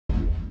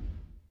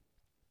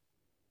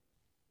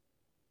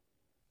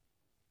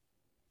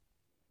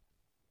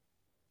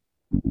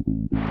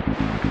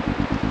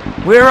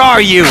Where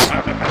are you?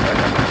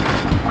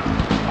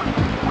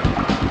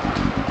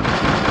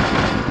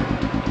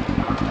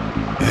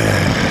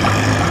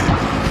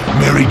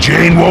 Mary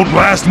Jane won't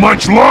last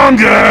much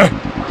longer!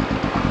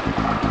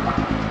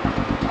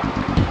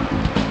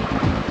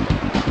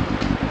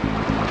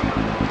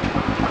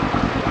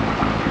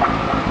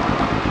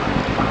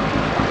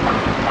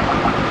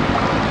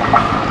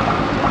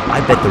 I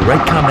bet the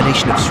right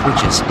combination of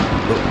switches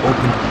will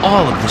open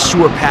all of the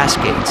sewer pass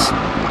gates.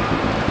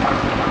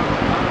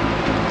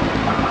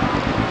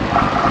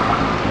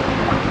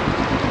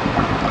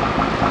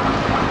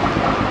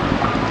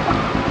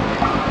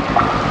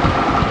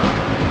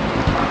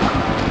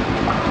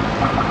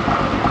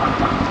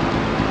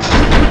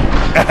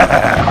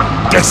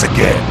 Guess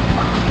again.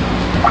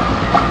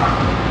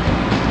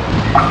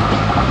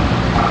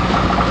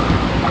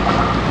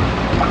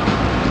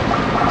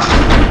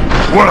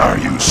 What are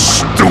you,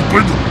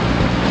 stupid?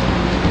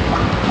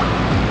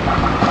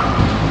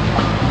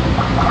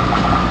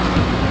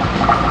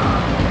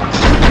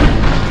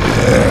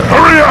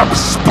 Hurry up,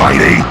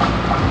 Spidey!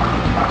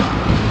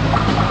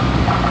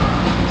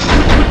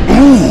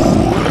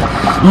 Ooh,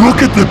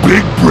 look at the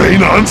big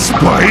brain on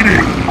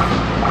Spidey!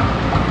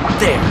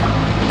 There,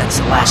 that's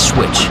the last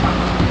switch.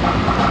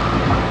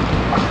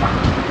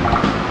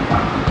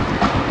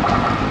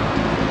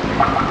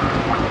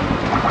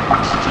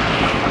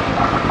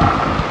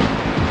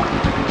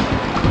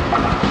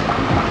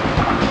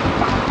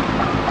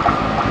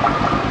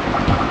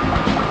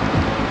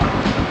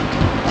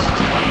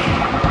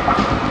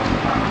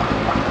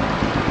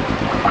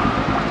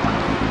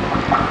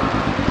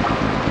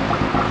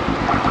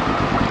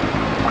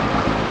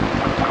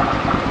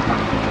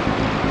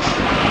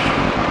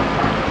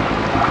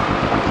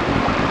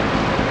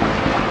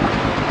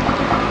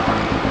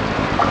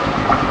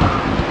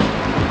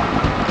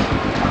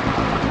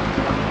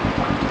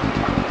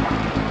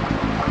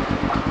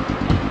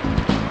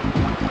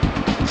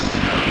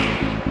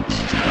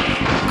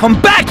 Come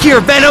back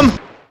here, Venom!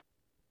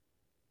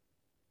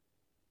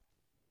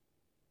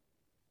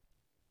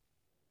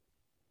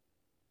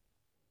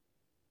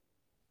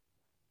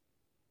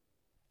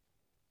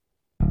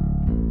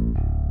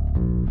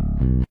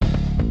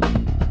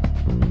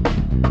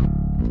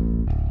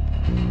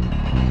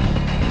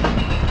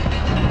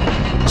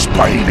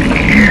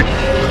 Spidey,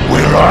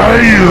 where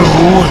are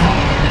you?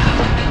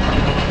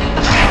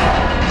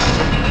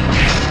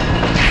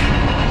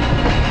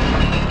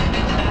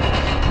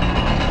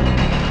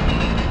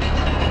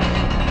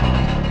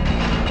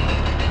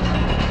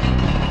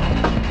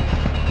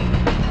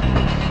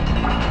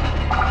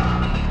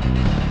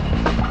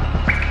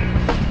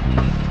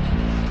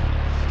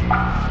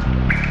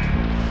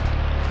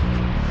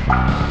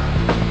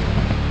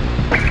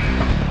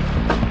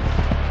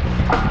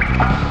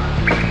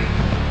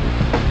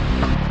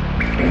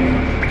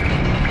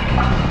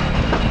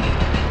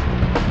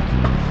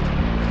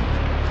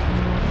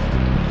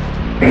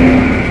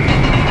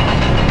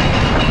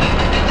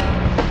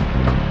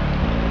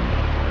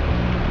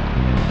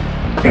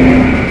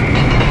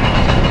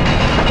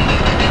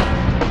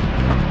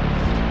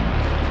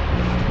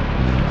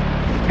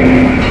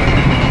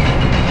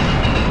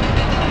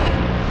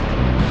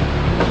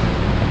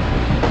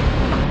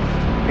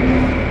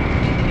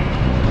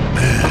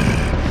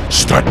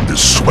 Starting to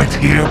sweat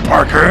here,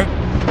 Parker?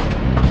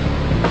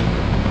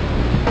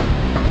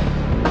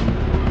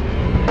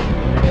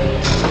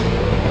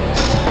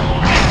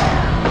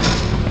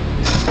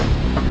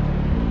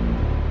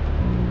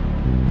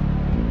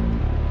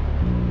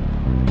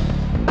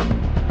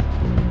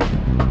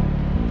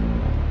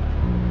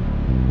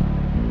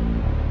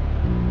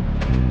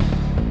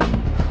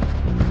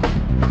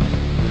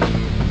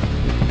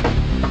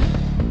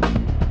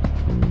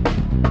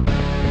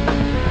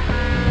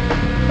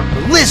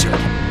 Lizard!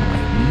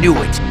 I knew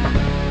it!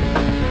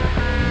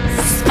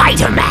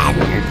 Spider-Man!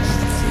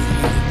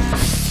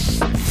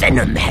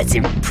 Venom has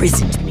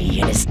imprisoned me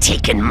and has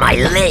taken my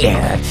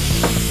lair.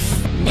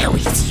 Now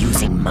he's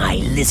using my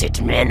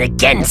lizard man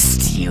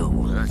against you.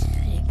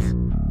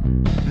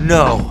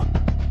 No.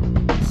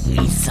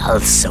 He's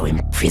also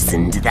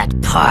imprisoned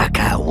that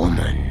Parker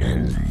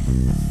woman.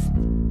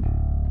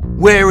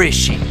 Where is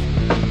she?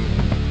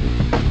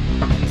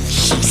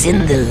 She's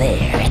in the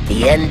lair at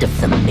the end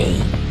of the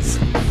maze.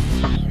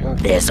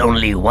 There's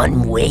only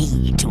one way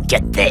to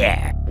get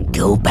there.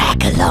 Go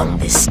back along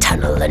this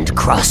tunnel and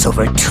cross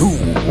over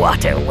 2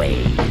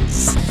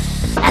 waterways.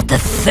 At the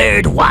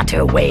 3rd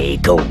waterway,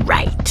 go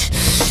right.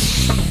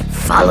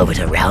 Follow it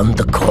around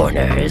the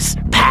corners,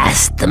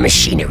 past the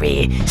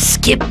machinery,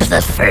 skip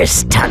the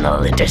first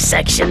tunnel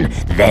intersection,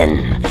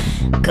 then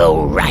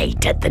go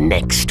right at the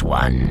next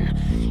one.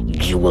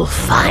 You will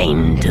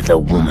find the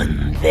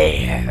woman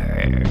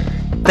there.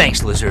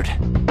 Thanks, Lizard.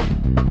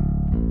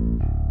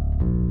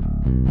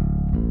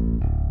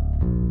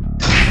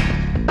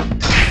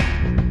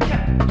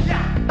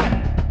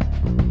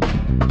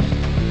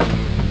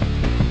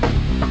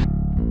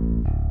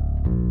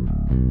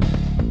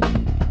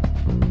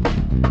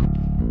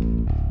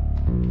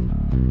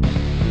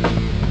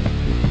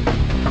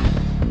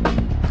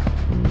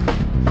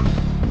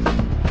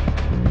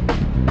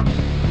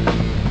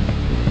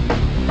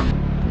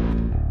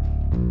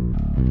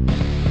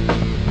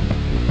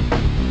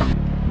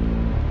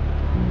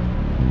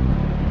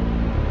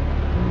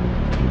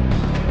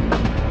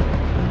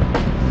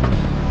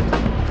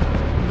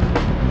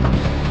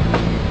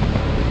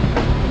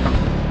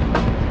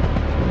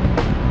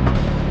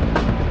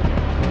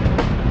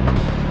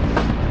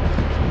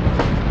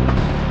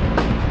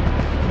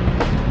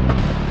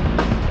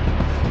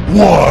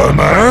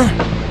 Warmer?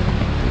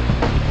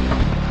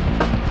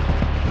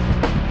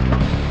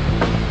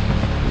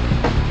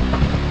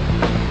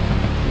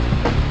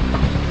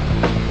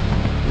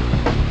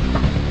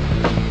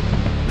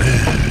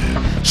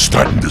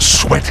 Starting to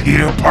sweat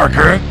here,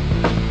 Parker?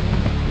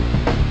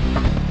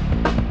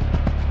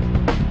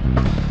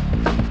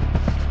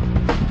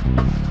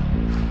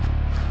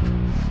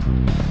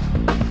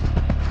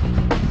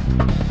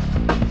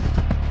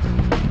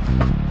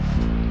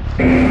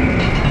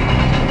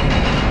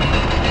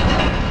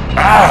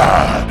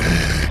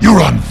 Ah!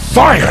 You're on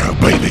fire,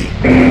 baby!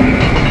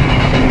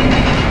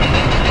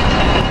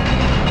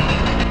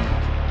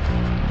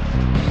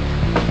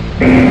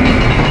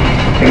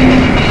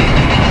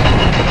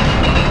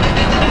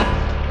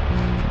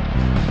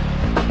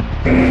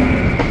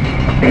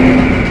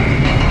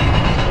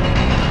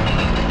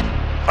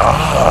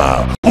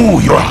 Ah! Ooh,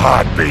 you're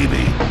hot,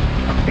 baby!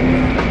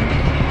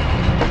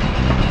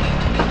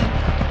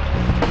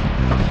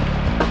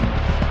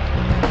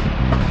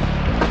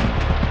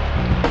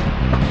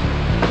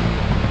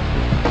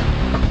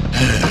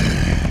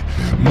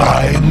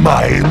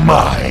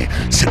 My,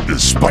 said the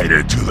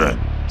spider to the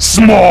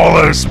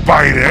smaller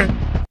spider.